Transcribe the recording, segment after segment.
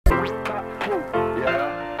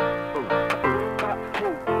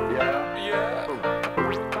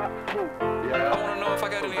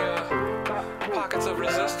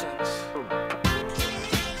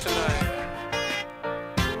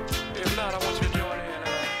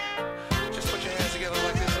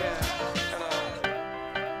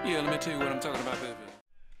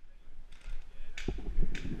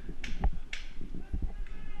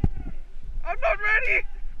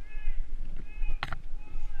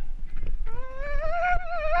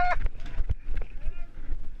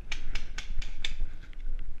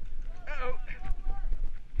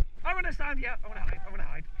here. I wanna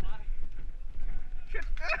hide. Shit.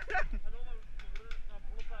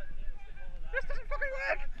 This doesn't fucking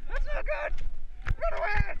work. That's not good. Run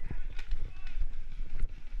away.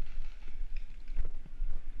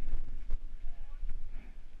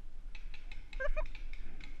 Where the fuck?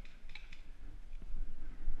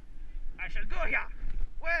 I shall go here.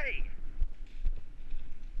 Way.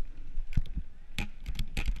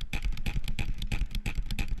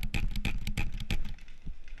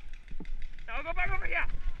 Now I'll go back over here.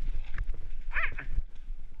 Ah!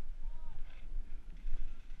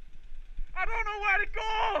 I don't know where to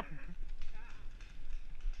go.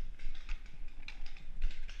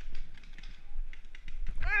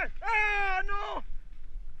 Ah, no.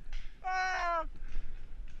 Ah.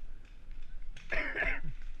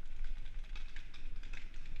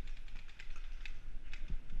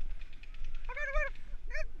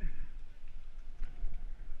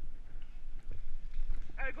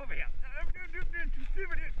 I'll go over here.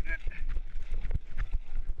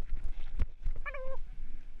 Hello.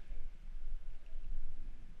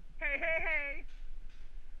 Hey, hey, hey.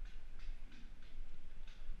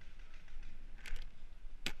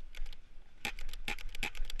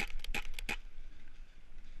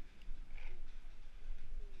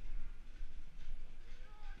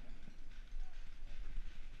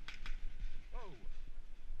 Oh.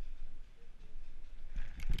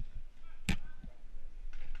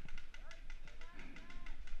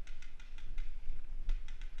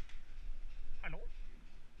 Hello?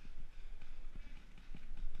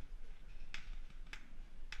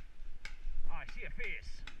 I see a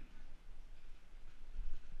face.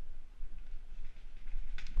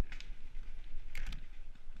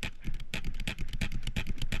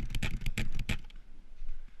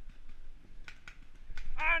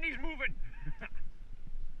 And he's moving.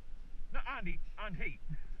 Not Andy, and he.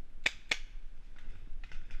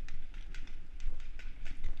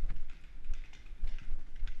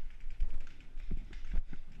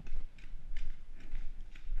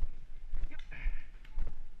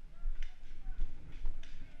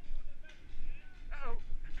 Uh-oh.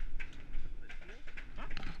 Huh?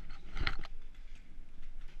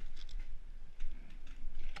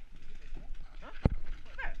 Huh?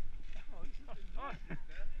 There. Oh.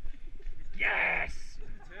 Yes!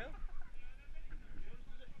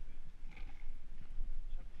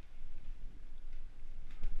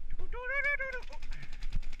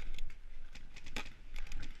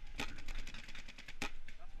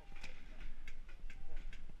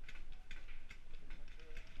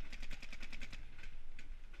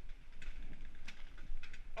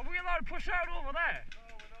 Are we allowed to push out over there? No,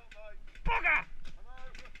 we're not, mate. Bugger!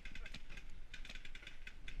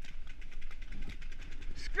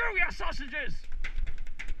 Screw your sausages!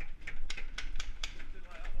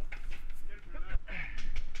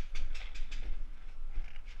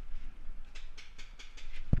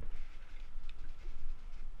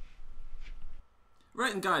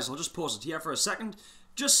 Right then guys, I'll just pause it here for a second,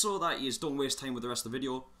 just so that you don't waste time with the rest of the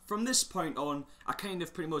video. From this point on, I kind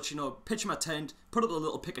of pretty much, you know, pitch my tent, put up a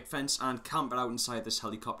little picket fence and camp it out inside this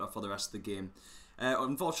helicopter for the rest of the game.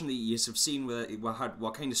 Unfortunately, you have seen we're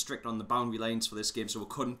kind of strict on the boundary lines for this game, so we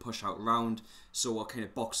couldn't push out round, so we're kind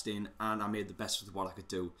of boxed in, and I made the best with what I could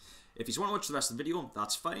do. If you want to watch the rest of the video,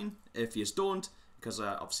 that's fine. If you don't, because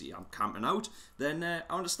obviously I'm camping out, then I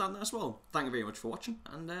understand that as well. Thank you very much for watching,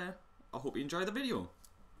 and I hope you enjoy the video.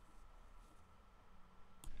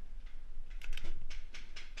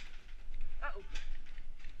 Uh-oh.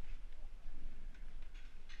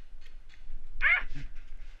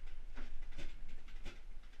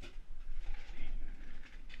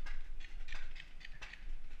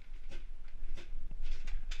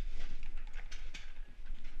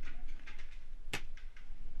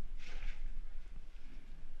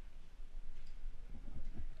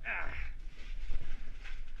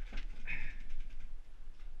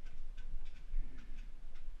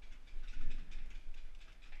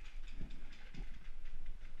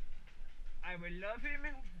 I will love him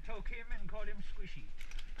and talk him and call him Squishy.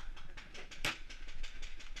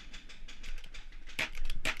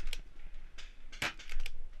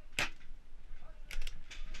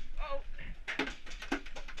 Oh.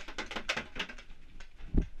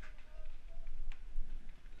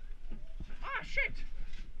 Ah, shit.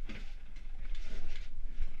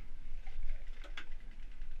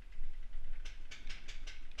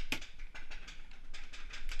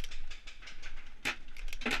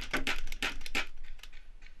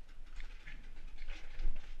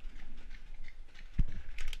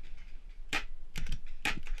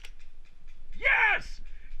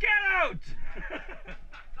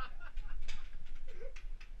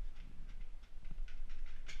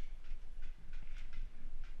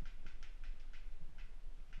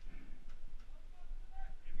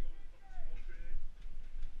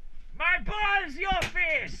 hell's your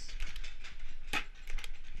face?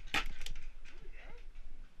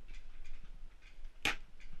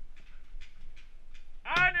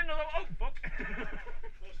 And another. Oh fuck!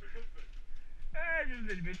 Just a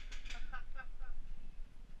little bit.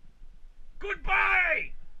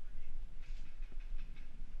 Goodbye!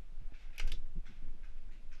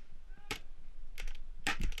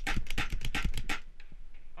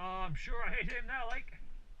 Oh, I'm sure I hit him now, like.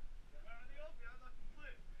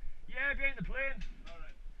 Yeah, behind the plane.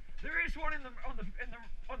 Alright. There is one on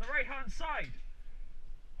the right hand side.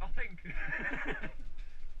 I think.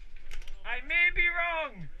 I may be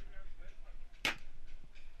wrong.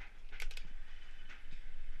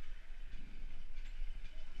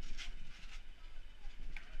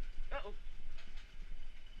 Uh-oh.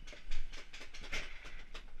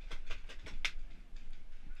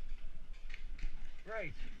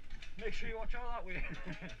 Right. Make sure you watch out that way.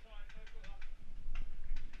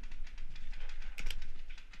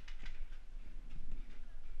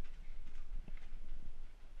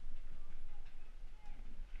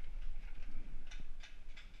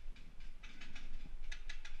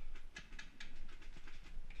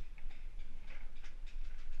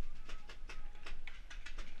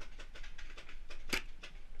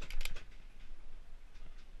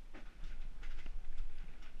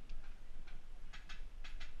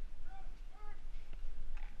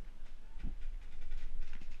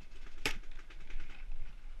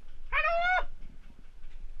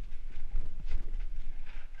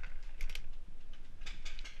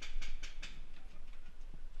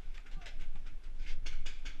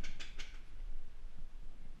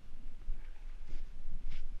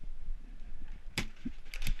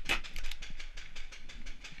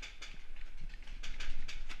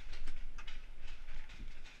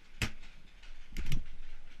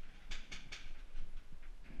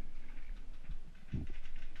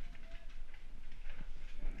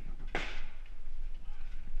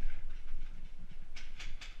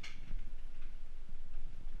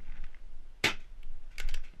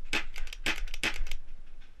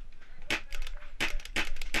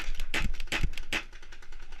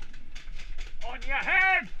 On your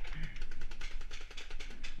head!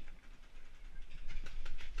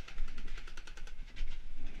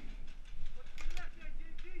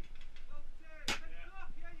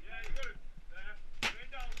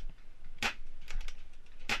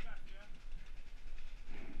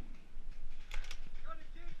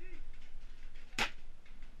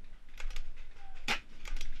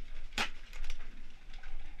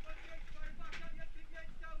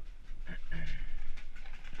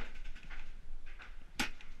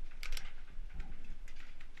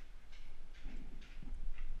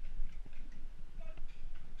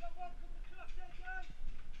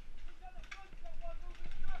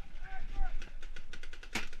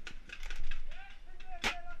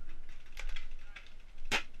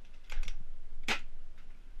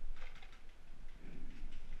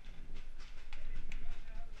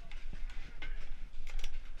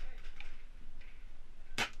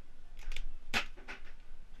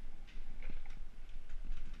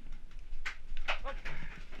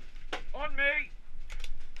 On me!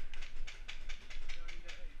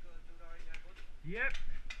 Yep.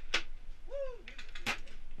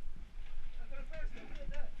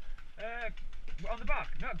 On the back.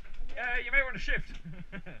 No. You may want to shift.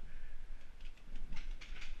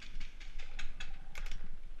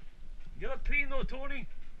 You look clean though, Tony.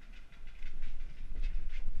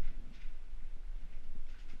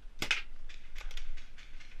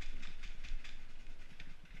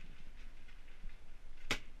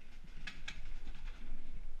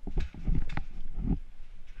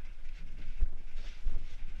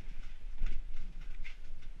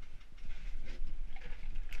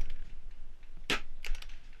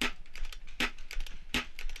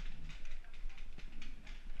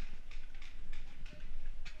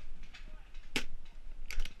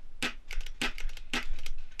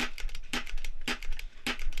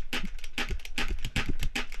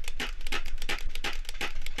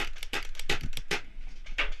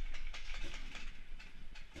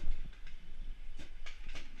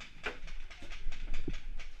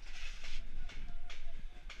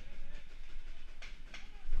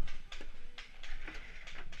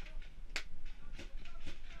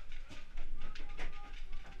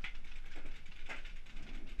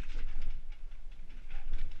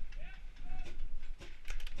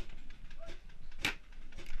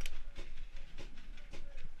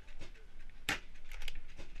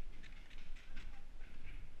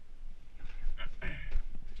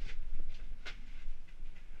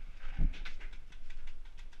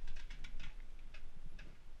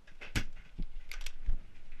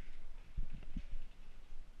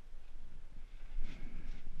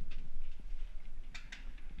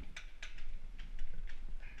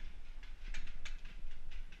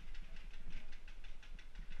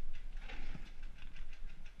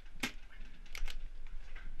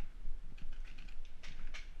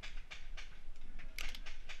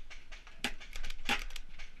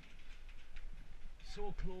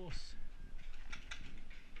 so close.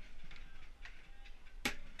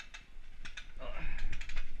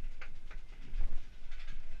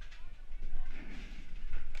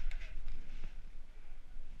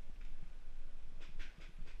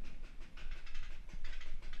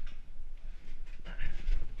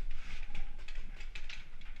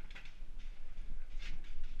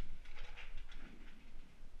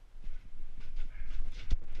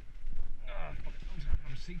 Fuck it, don't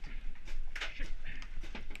have a seat. Shit.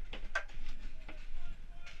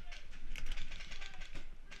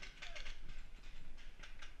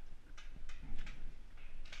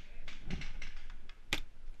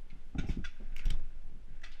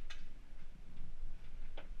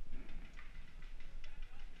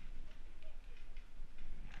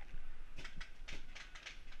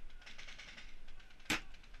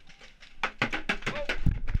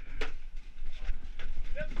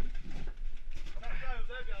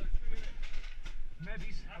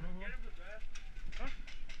 Maybe. I don't know. Huh?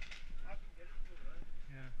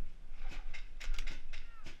 Yeah.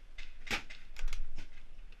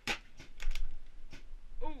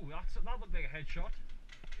 Oh, that looked like a headshot.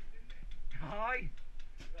 Aye.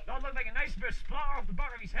 That looked like a nice bit of splatter off the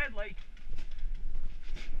back of his head, like.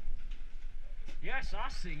 Yes, I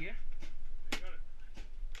see you.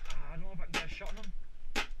 I don't know if I can get a shot on him.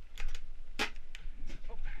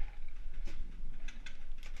 Oh.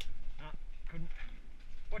 Nah, couldn't.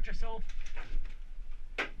 Watch yourself.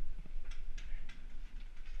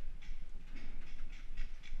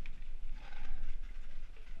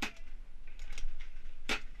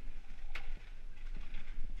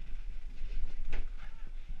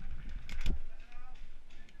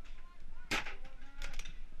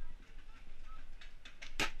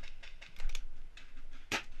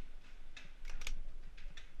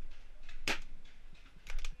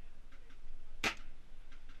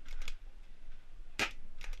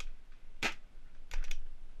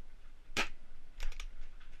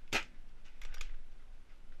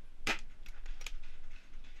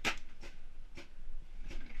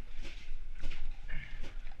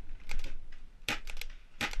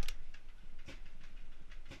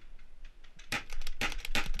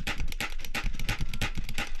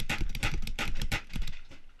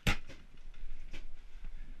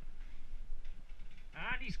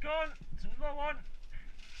 And he's gone. It's another one.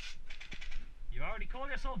 You already called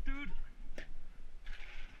yourself, dude.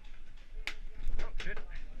 Oh, shit.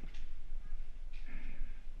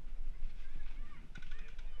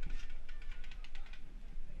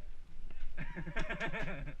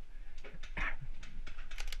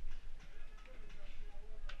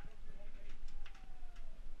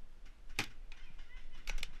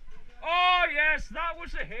 Oh, yes, that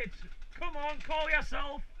was a hit. Come on, call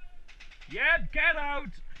yourself. Yep, get out.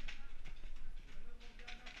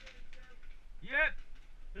 Yep,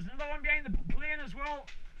 there's another one behind the plane as well.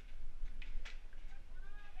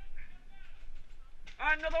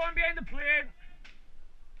 And another one behind the plane.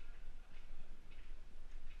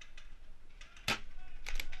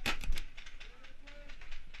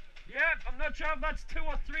 Yep, I'm not sure if that's 2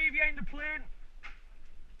 or 3 behind the plane.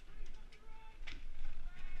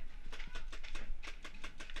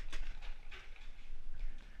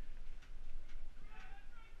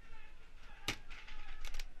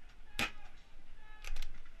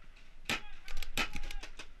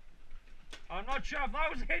 I'm not sure if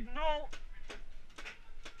that was hidden all.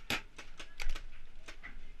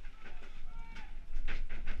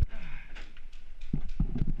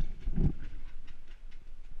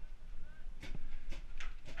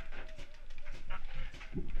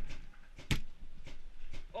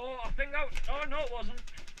 Oh, I think that. Oh no, it wasn't.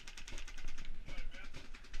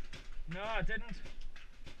 No, I didn't.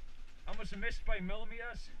 I must have missed by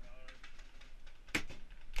millimeters.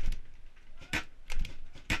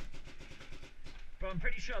 But I'm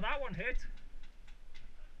pretty sure that one hit.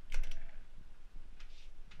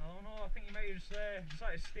 I don't know, I think you may have just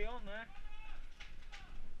decided to stay on there.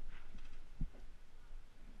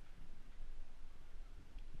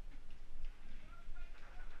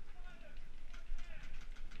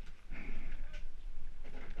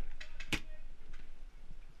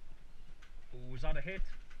 Oh, was that a hit?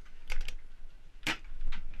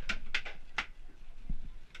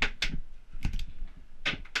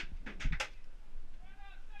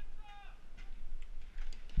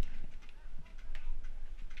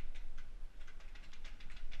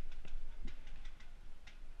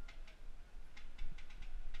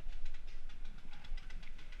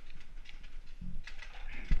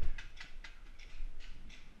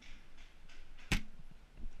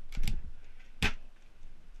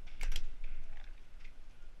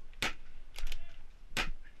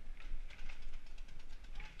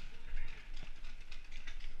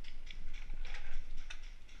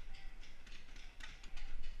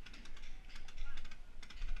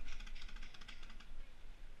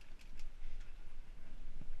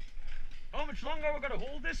 much longer are we going to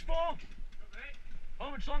hold this for? Okay.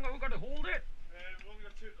 How much longer are we going to hold it? We've only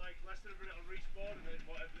got less than a minute on respawn and then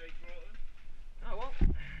whatever they throw at them. Oh well.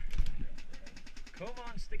 Come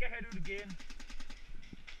on, stick ahead of it again.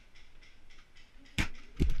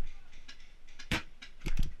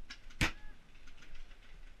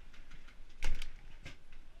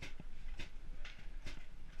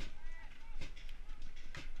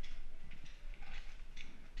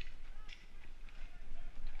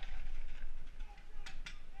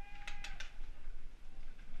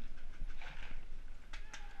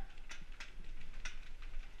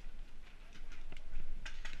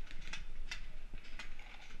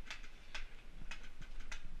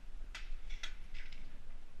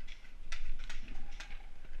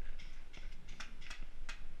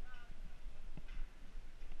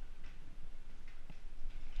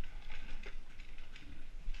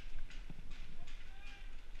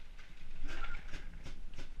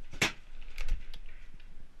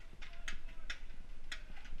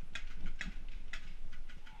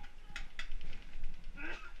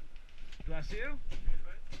 Bless you.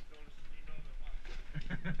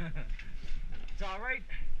 It's alright.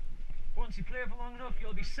 Once you play for long enough,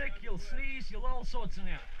 you'll be sick, you'll sneeze, you'll all sorts in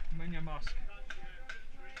there in your mask.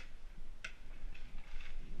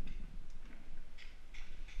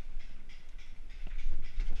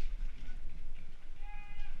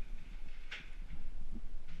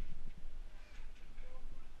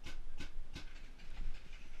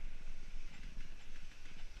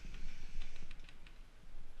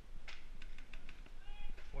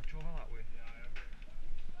 Watch over that way.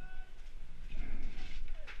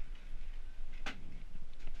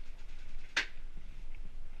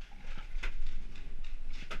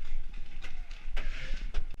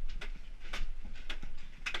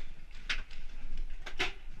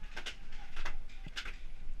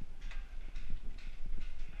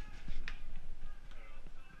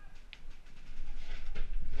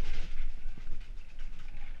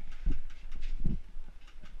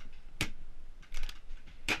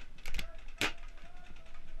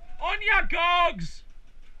 On your gogs!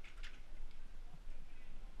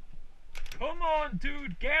 Come on,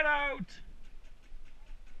 dude, get out!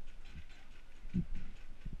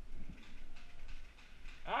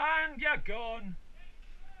 And you're gone.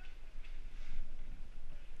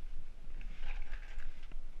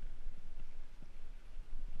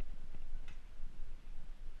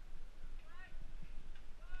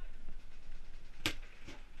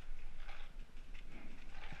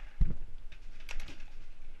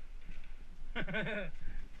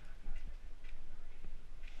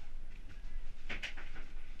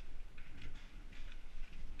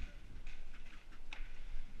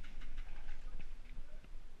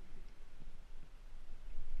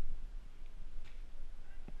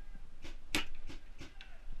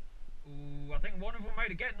 Ooh, I think one of them might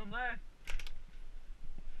have gotten them there.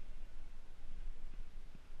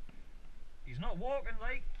 He's not walking,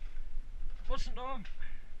 like. Mustn't have.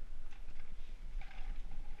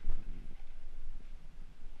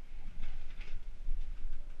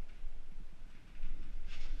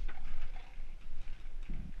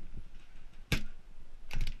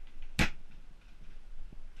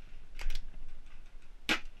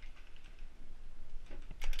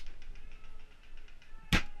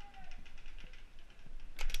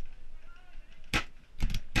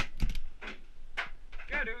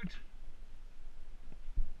 Yeah, dude.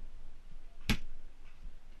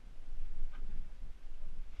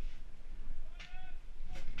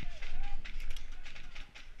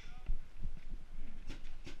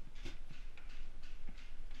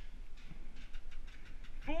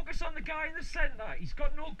 Focus on the guy in the centre. He's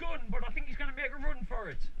got no gun, but I think he's going to make a run for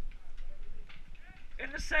it.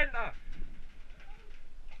 In the centre.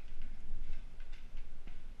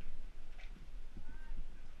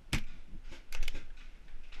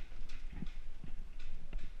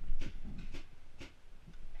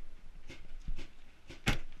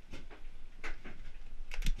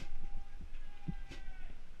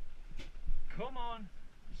 Come on.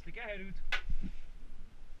 Stick ahead, dude.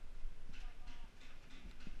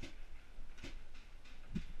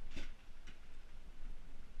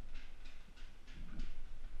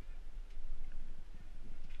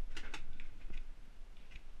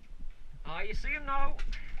 Ah, you see him now.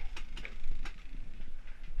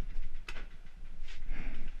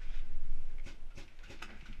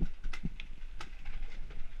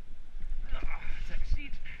 Take a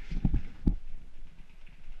seat.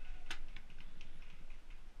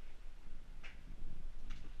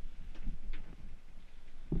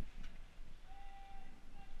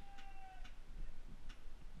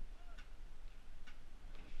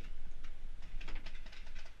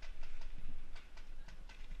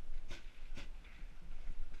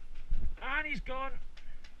 he's gone.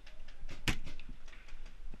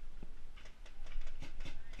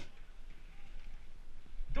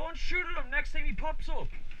 Don't shoot at him next time he pops up.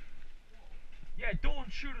 Yeah,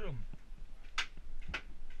 don't shoot at him.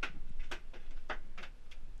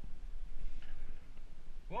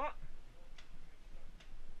 What?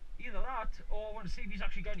 Either that, or I want to see if he's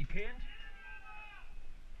actually got any paint.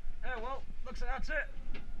 Oh well, looks like that's it.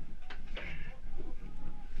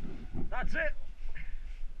 That's it.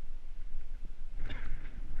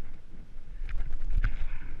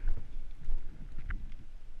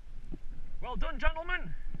 Well done,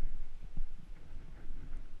 gentlemen.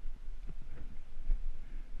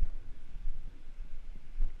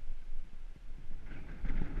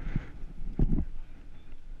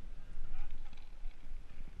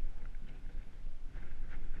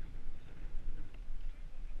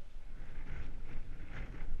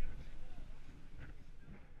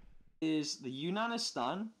 Is the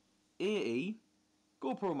Unanistan AE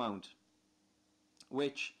GoPro mount,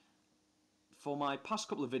 which for my past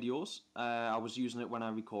couple of videos I was using it when I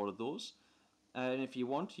recorded those, and if you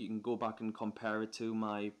want you can go back and compare it to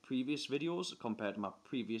my previous videos compared to my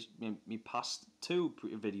past two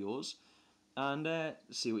videos and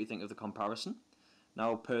see what you think of the comparison.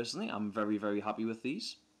 Now personally I'm very happy with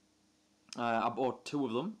these. I bought two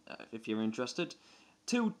of them if you're interested.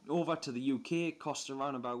 Two over to the UK cost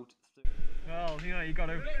around about well, you know, you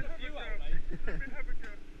gotta.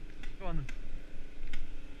 Go on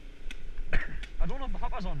then. I don't have the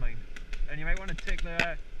hoppers on mine, and you might want to take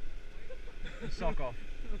the sock off.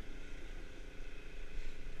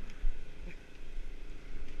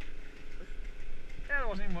 Yeah, there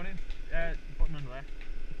wasn't even money. Button under there.